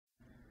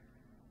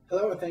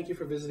Hello and thank you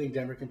for visiting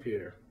Denver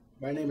Computer.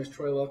 My name is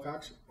Troy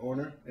Wilcox,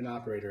 owner and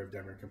operator of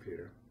Denver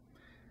Computer.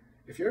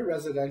 If you're a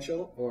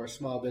residential or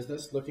small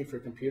business looking for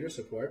computer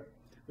support,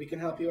 we can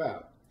help you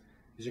out.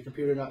 Is your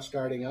computer not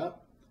starting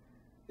up?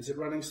 Is it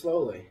running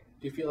slowly?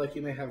 Do you feel like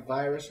you may have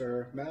virus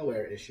or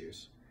malware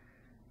issues?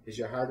 Is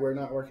your hardware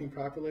not working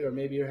properly, or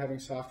maybe you're having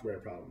software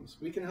problems?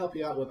 We can help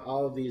you out with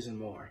all of these and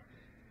more.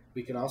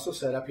 We can also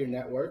set up your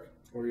network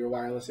or your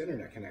wireless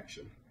internet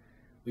connection.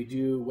 We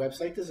do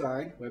website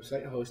design,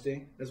 website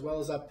hosting, as well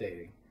as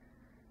updating.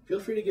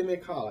 Feel free to give me a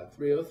call at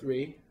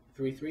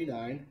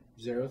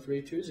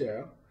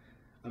 303-339-0320.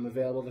 I'm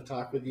available to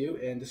talk with you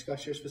and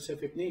discuss your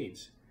specific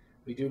needs.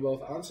 We do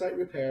both on-site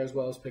repair as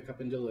well as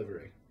pickup and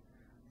delivery.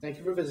 Thank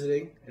you for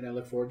visiting, and I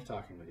look forward to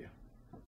talking with you.